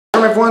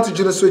Welcome everyone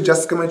to Junosuede,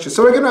 just commentary.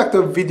 So we're going to act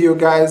a video,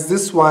 guys.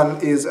 This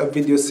one is a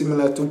video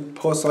similar to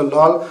Post or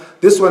LOL.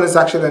 This one is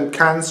actually on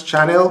Khan's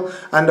channel,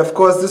 and of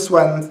course this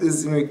one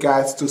is in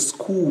regards to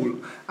school,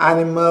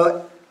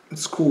 animal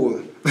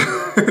school.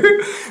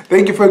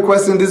 Thank you for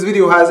requesting. This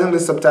video has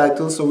English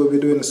subtitles, so we'll be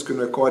doing a screen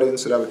recording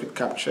so that we could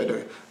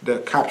capture the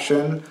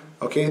caption.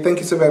 Okay, thank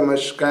you so very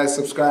much, guys.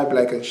 Subscribe,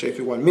 like, and share if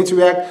you want me to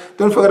react.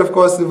 Don't forget, of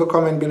course, leave a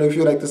comment below if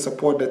you'd like to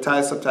support the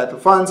Thai subtitle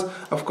funds.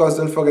 Of course,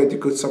 don't forget you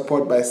could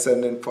support by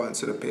sending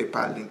funds to the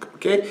PayPal link.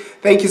 Okay,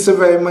 thank you so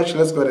very much.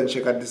 Let's go ahead and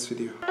check out this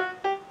video.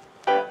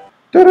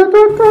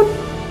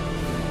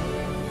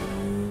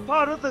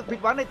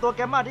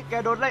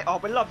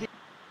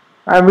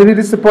 I'm really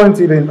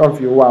disappointed in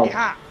of you. Wow.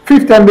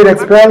 5th time being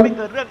expelled.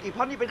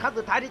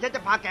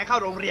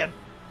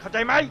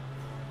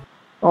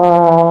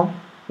 Oh.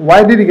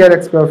 Why did he get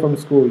expelled from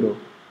school though?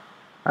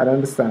 I don't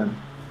understand.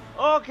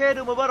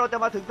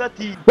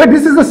 Wait,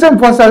 this is the same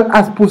voice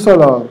as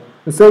Pusala.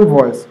 The same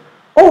voice.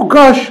 Oh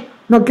gosh!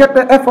 No, get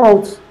the F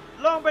out.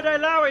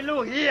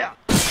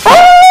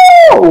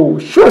 Oh!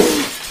 Shit!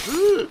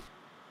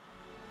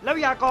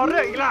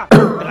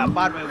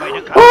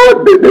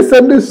 Oh, they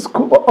send the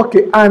school.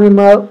 Okay,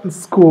 animal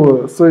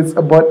school. So it's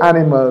about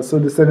animals. So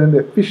they sending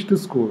the fish to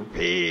school.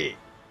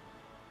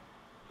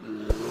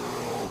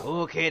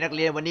 โอเคนักเ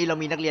รียนวันนี้เรา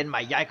มีนักเรียนให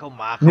ม่ย้ายเข้า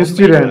มา New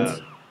students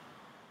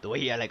ตัว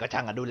เฮียอะไรก็ช่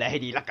างดูแลให้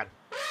ดีละกัน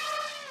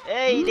เ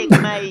อ้ยเด็ก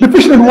ใหม่ The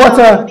fish need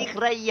water นี่ใค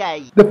รใหญ่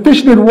The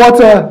fish need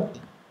water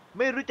ไ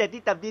ม่รู้จัก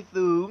ที่ต่ำที่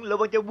สูงระ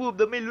วังจะวูบโ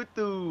ดยไม่รู้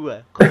ตัว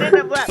ขอแนะน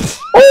ำว่า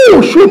Oh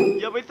shit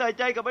อย่าไปใส่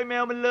ใจกับไอ้แม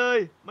วมันเลย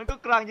มันก็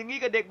กลางอย่างนี้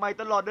กับเด็กใหม่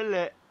ตลอดนั่นแห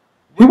ละ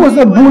He was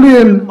a bully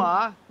หมา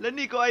และ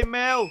นี่ก็ไอ้แม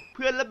วเ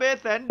พื่อนละเบส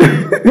แสนดี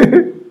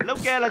แล้ว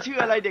แกล่ะชื่อ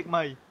อะไรเด็กให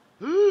ม่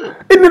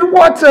It needs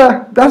water.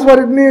 That's what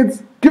it needs.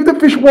 Give the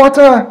fish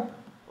water.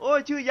 โอ้ย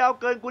ชื่อยาว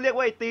เกินกูเรียก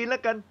ว่าไอ้ตีนแล้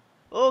วกัน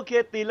โอเค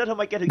ตีนแล้วทำไ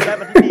มแกถึงย้าย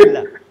มาที่นี่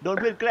ล่ะโดน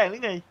เพื่อนแกล้งหรื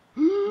อไง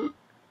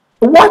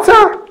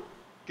Water.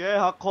 แก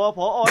หักคอผ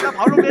อแล้วเผ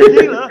าโรงเรียน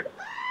ทิ้งเหรอ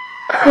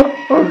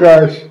Oh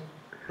gosh.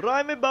 ร้า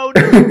ยไม่เบา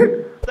ดิ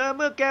แต่เ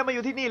มื่อแกมาอ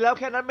ยู่ที่นี่แล้ว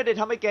แค่นั้นไม่ได้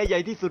ทำให้แกใหญ่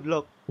ที่สุดหร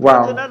อกเพร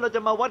าะฉะนั้นเราจ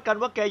ะมาวัดกัน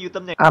ว่าแกอยู่ต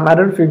ำแหน่ง I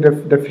don't think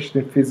the fish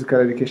need physical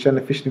education.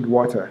 The fish need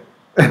water.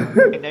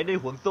 ไหนใน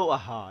ห่วงโซ่อ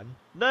าหาร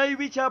ใน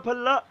วิชาพ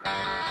ละ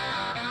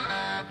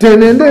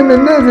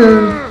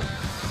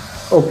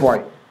Oh boy.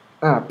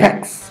 Pex.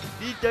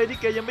 ดีใจที่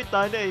แกยังไม่ต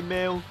ายนะไอ้แม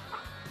ว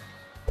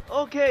โอ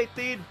เค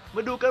ตีนม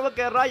าดูกันว่าแ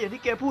กร้ายอย่าง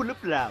ที่แกพูดหรือ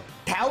เปล่า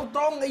แถวต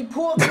รงไอ้พ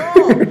วกโง่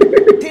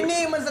ที่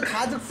นี่มันสถ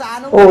านศึกษา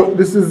นะ Oh,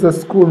 this is the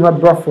school, not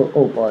brothel.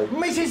 Oh boy.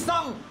 ไม่ใช่ซ่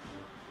อง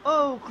โอ้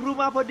ครู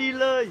มาพอดี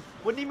เลย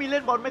วันนี้มีเล่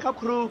นบอลไหมครับ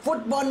ครูฟุ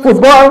ตบอล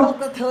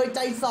กระเทยใจ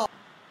สอบ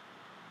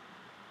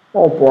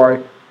Oh boy.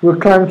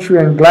 We'll climb tree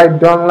and glide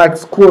down like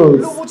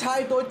squirrels.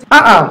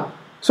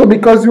 So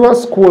because you are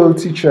a school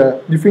teacher,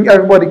 you think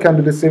everybody can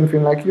do the same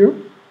thing like you?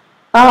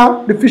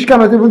 The fish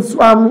cannot even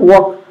swim,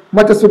 walk,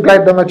 much as to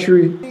glide down a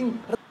tree.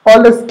 All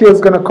the scales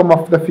gonna come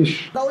off the fish.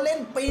 เราเล่น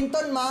ปีน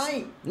ต้นไม้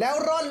แล้ว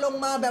ร่อนลง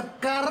มาแบบ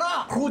กระรอ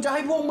กครูจะใ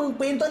ห้พวกมึง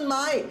ปีนต้นไ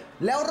ม้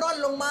แล้วร่อน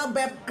ลงมาแบ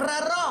บกระ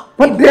รอก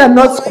But they are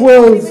not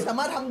squirrels. ไม่สา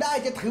มารถทำได้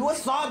จะถือว่า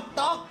สอบ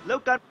ตกแล้ว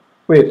การ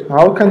Wait,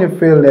 how can you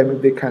fail them if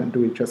they can't do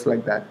it just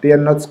like that? They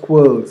are not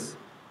squirrels.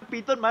 ปี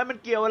นต้นไม้มัน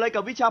เกี่ยวอะไร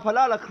กับวิชาพล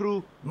ะล่ะครู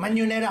มันอ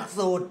ยู่ในหลัก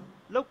สูตร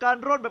แล้วการ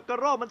ร่อนแบบกระ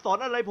รอกมันสอน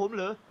อะไรผมเ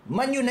หรอ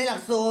มันอยู่ในหลั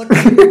กสูตร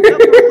แล้ว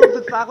กระทรวง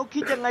ศึกษาเขา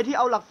คิดยังไงที่เ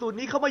อาหลักสูตร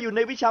นี้เข้ามาอยู่ใน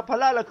วิชาพ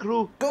ละล่ะครู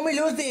ก็ไม่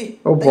รู้สิ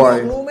Oh แต่ boy อ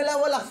ยากรู้ไหมล่ะ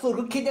ว่าหลักสูตรเ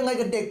ขาคิดยังไง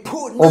กับเด็ก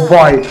พูด Oh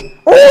boy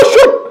Oh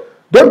shoot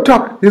Don't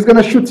talk He's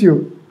gonna shoot you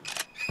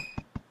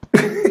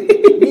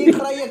มีใค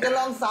รอยากจะล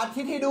องสา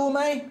ธิตให้ดูไหม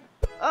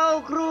เอา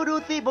ครูดู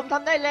สิผมท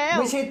ำได้แล้ว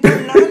ไม่ใช่ต้น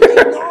นั้นไ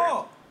อ้โง่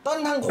ต้น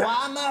ทางขวา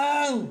มึ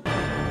ง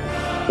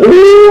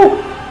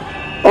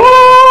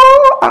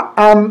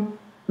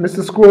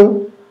Mr. School,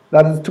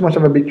 that is too much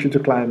of a big tree to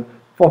climb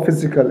for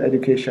physical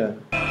education.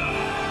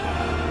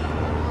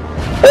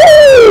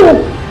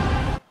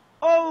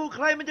 โอ้ใค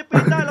รมันจะปี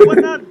นได้แล้ววัน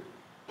นั้น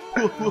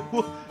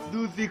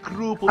ดูสิค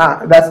รูผม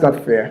That's not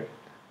fair.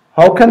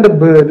 How can the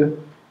bird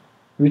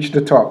reach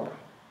the top?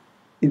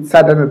 It's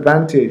had an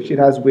advantage. It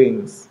has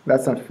wings.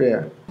 That's not fair.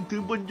 ถึ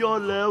งบนยอ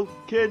ดแล้ว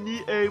แค่นี้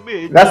เองไม่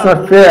เห็น That's not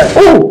fair.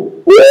 Oh!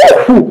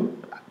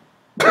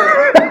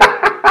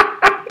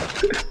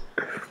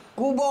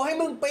 กูบอกให้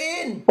มึงปี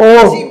น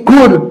Oh,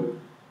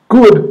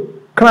 good.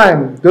 Climb.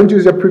 Don't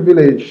use your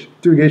privilege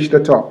to reach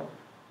the top.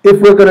 If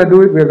we're gonna do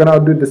it, we're gonna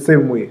do it the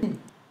same way.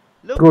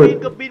 แล้วปีน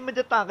กับบินมัน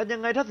จะต่างกันยั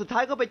งไงถ้าสุดท้า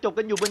ยก็ไปจบ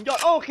กันอยู่บนยอด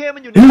โอเคมั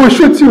นอยู่ He will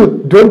shoot you.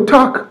 Don't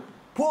talk.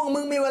 พวกมึ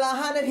งมีเวลา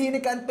5 นาทีใน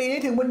การปีนให้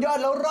ถึงบนยอด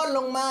แล้วร่อนล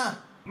งมา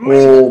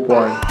Oh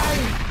boy.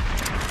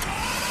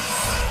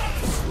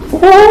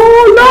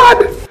 Oh Lord.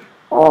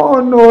 Oh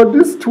no,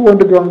 this 2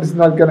 underground is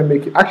not gonna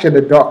make it. Actually,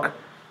 the duck.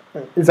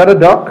 Is that a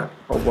duck?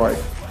 Oh boy.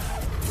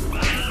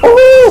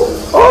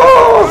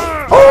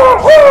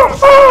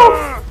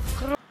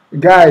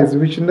 Guys,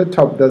 reaching the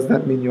top does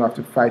not mean you have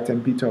to fight and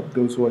beat up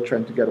those who are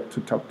trying to get up to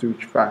top to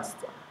reach fast.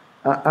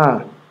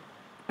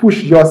 push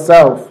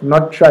yourself,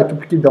 not try to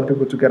kick down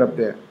people to get up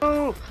there.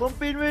 ผม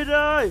ปีนไม่ไ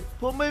ด้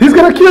ผมไม่ He's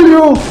gonna kill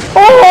you! ไ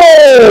ม่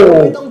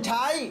Oh! ต้องใ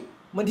ช้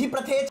เหมือนที่ป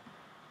ระเทศ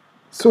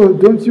So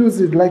don't use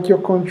it like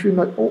your country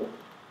not. Oh.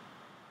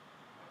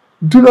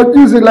 Do not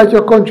use it like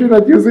your country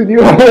not using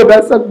you. Oh,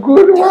 that's a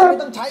good ไม่ one.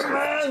 ต้องใช้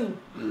มึง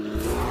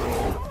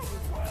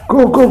Go,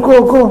 go, go,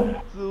 go.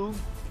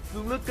 สู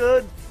งเหลือเกิ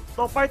น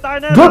ตกไปตาย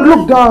แน่ Don't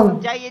look down.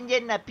 ใจเย็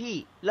นๆนะพี่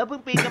แล้วเพิ่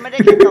งปีนกันไม่ได้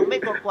แค่2 เมต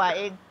รกว่าๆเ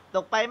องต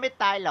กไปไม่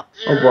ตายหรอก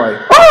Oh boy.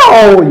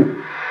 Oh!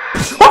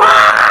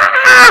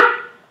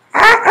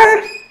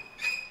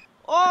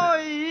 โอ้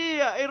ย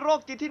ไอ้โรค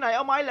จิตที่ไหนเอ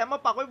าไม้แหลมมา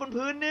ปักไว้บน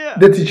พื้นเนี่ย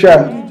The teacher.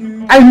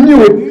 I knew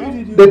it.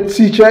 The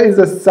teacher is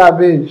a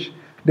savage.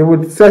 They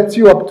would set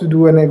you up to do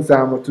an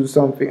exam or do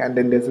something, and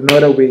then there's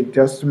another way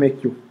just to make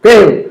you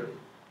fail,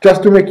 just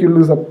to make you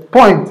lose a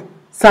point.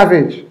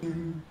 Savage.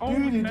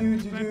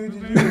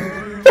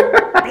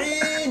 ปี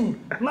น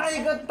ไม่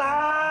ก็ต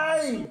าย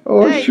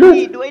Oh พี่ shoot.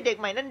 ดูไอ้เด็ก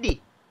ใหม่นั่นดิ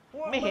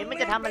ไม่เห็นมัน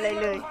จะทำอะไร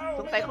เลยส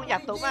งสัยคงอยา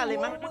กตกมากเลย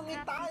มั้ง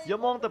อย่า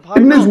มองแต่ภาย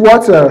It needs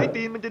water. ไอ้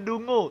ตีนมันจะดู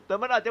โง่แต่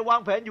มันอาจจะวาง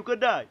แผนอยู่ก็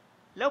ได้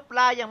แล้วปล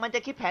าอย่างมันจะ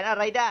คิดแผนอะ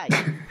ไรได้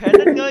แผน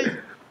นั้นไง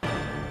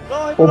รอ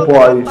ให้ Oh เรา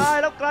boy. ตาย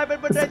แล้วกลายเป็น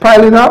บันได It's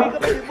piling up. ปีนก็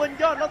ไปถึงบน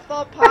ยอดแล้วสอ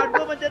บผ่านเ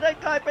พื่อมันจะได้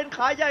กลายเป็นข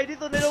าใหญ่ที่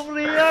สุดในโรงเ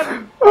รียน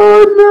Oh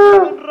มัน no.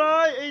 ร้า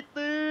ยไอ้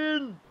ตี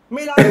น ไ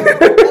ม่รัก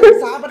การศึก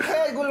ษาประเท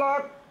ศกูหรอ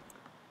ก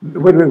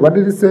Wait, what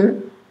did he say?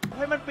 ใ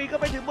ห้มันปีนก็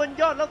ไปถึงบน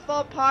ยอดแล้วสอ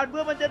บผ่านเพื่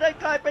อมันจะได้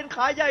กลายเป็นข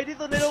าใหญ่ที่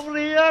สุดในโรงเ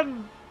รียน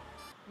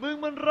มึง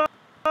มันร้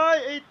าย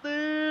ไอ้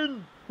ตีน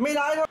ไม่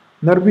ร้ายเท่า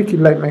Not wicked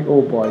like my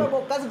oh boy. ระบ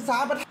บการศึกษา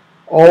ประ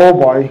Oh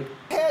boy.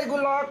 เทศกู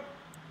หรอก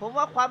ผม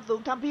ว่าความสูง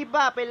ทำพี่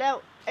บ้าไปแล้ว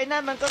ไอ้นั่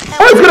นมันก็แค่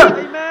เฮ้ย ไ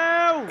อ้แม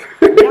ว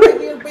ย าย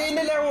เพียงปีนไ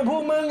ด้เร็วกว่าพว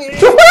กมึงอีก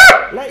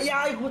และย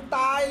ายกูต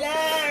ายแ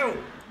ล้ว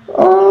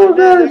Oh แ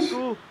น่เลย gosh.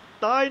 กู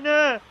ตายแ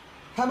น่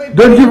ถ้าไม่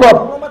Don't give up.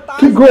 ลงมาตาย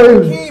Keep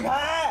going. ขี้แ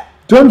พ้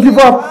Don't give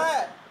ขี้ up. แพ้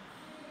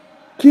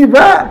Keep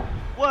back.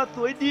 ว่าส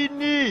วยดี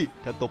นี่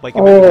ถ้าตกไปก็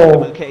ไม่ได้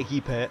เหมือนแค่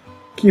ขี้แพ้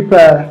Keep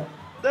back.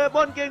 แต่บ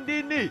อลเก่งดี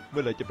นี่เ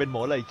มื่อไหร่จะเป็นหม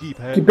อไรขี้แ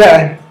พ้ Keep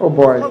back. Oh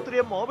boy. เข้าเตรี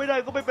ยมหมอไม่ได้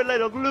ก็ไม่เป็นไร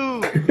หรอกลูก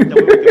จะ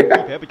ไม่เก็บ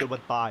ขี้แพ้ไปจนวั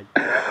นตาย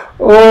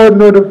Oh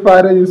no, the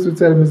father used to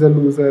tell him he's a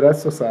loser.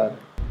 That's so sad.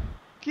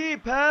 ขี้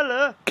แพ้เหร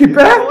อ ขี้แ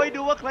พ้ โอ้ย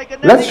ดูว่าใครกัน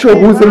แน่ Let's show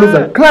who's the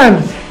loser. Climb.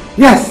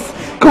 Yes.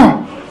 Go.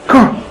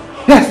 Go.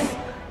 Yes.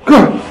 Go.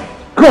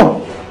 Go.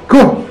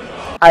 Go.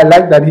 I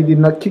like that he did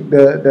not kick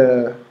the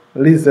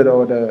lizard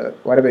or the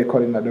whatever you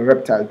call it now, the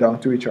reptile down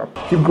to each other.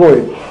 Keep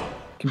going.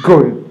 Keep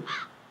going.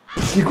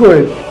 Keep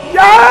going.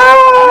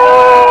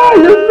 Yeah!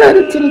 You made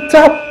it to the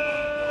top.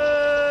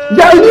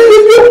 Yeah,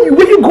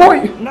 where you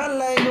going? นั่น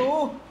เลยหนู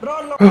ร้อ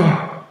นลง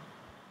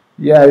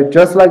Yeah,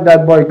 just like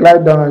that boy,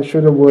 glide down and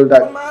show the world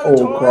that. มา Oh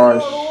โชว์ให้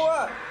gosh. รู้ว่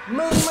า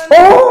มึงมัน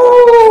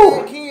Oh!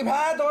 ขี้แ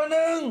พ้ตัวห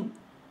นึ่ง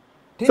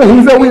So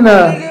who's the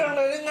winner? เรื่องเ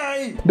ลยหรือไง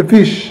The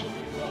fish.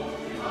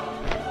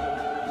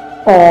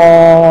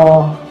 Oh,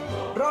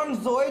 ร่อน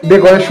สวยดี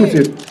they're gonna shoot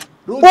it.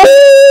 รู้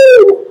Oh!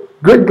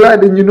 Great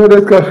gliding, you know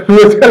that's gonna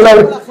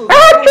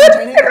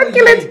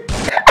kill it.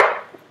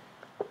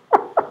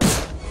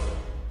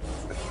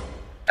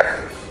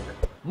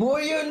 มวย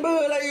ยืนบื้อ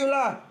อะไรอยู่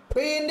ล่ะ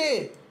ปีนดิ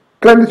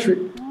Climb the tree.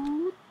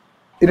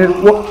 It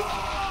didn't work.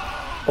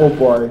 Oh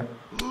boy.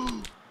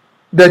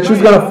 The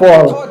tree's gonna โท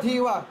fall. ษที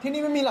ว่ะ ที่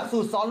นี่ไม่มีหลักสู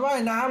ตรสอนว่า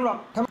ยน้ำหรอก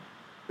ทำ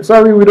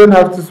Sorry, we don't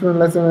have to swim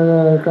lesson in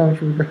another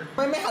country. ไ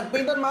มไม่หัดปี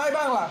นต้นไม้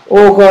บ้างล่ะ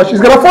Oh gosh,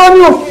 it's gonna fall on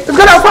you! It's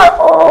gonna fall!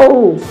 Oh!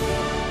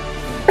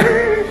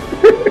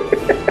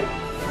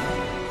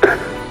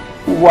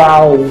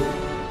 Wow.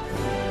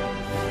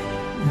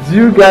 Do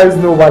you guys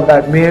know what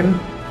that means?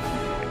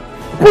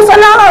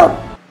 Pusala!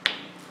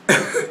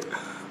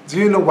 Do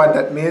you know what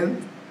that means?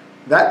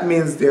 That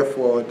means,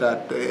 therefore,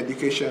 that the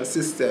education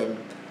system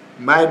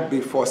might be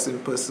forcing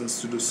persons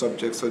to do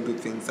subjects or do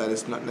things that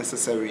is not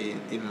necessary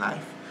in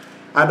life.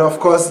 And of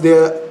course,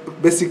 they're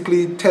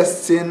basically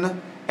testing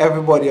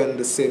everybody on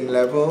the same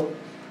level.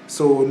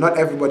 So not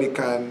everybody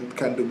can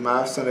do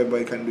maths, not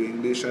everybody can do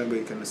English, not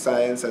everybody can do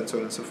science, and so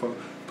on and so forth.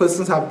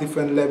 Persons have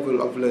different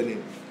level of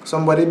learning.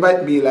 Somebody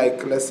might be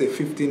like, let's say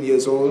 15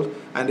 years old,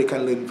 and they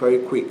can learn very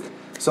quick.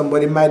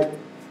 Somebody might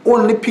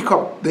only pick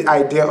up the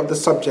idea of the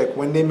subject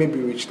when they maybe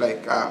reach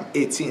like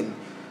 18.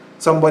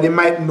 Somebody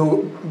might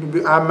know,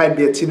 I might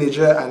be a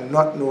teenager and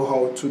not know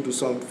how to do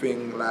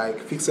something like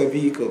fix a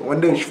vehicle.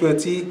 When they reach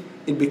 30,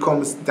 it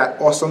becomes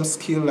that awesome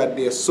skill that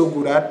they're so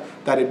good at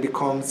that it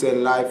becomes their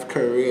life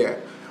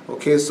career.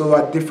 Okay, so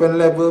at different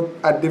level,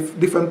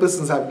 different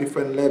persons have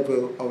different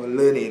level of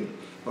learning.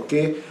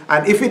 Okay,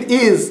 and if it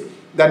is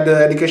that the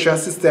education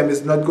system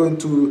is not going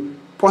to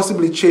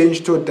possibly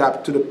change to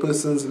adapt to the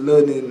person's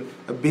learning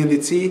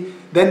ability,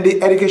 then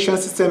the education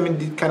system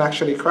indeed can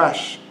actually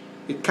crash.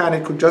 It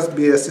could just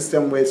be a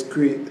system where it's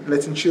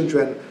letting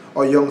children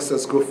or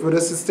youngsters go through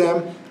the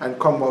system and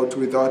come out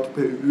without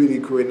really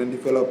growing and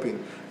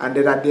developing. And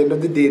then at the end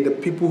of the day, the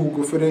people who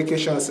go through the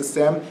education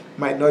system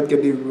might not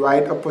get the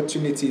right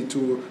opportunity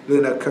to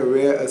learn a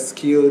career, a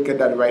skill, get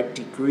that right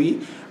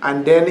degree.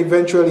 And then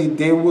eventually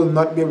they will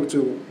not be able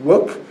to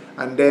work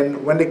And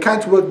then when they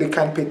can't work, they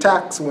can't pay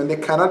tax. When they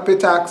cannot pay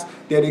tax,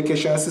 the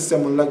educational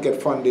system will not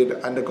get funded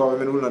and the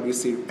government will not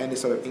receive any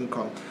sort of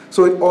income.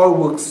 So it all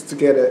works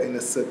together in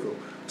a circle.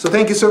 So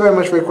thank you so very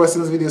much for your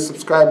questions. Video,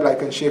 subscribe,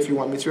 like and share. If you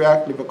want me to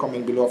react, leave a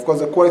comment below. Of course,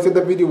 the quality of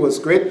the video was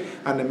great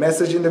and the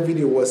message in the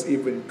video was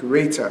even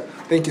greater.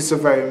 Thank you so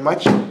very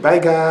much. Bye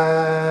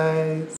guys.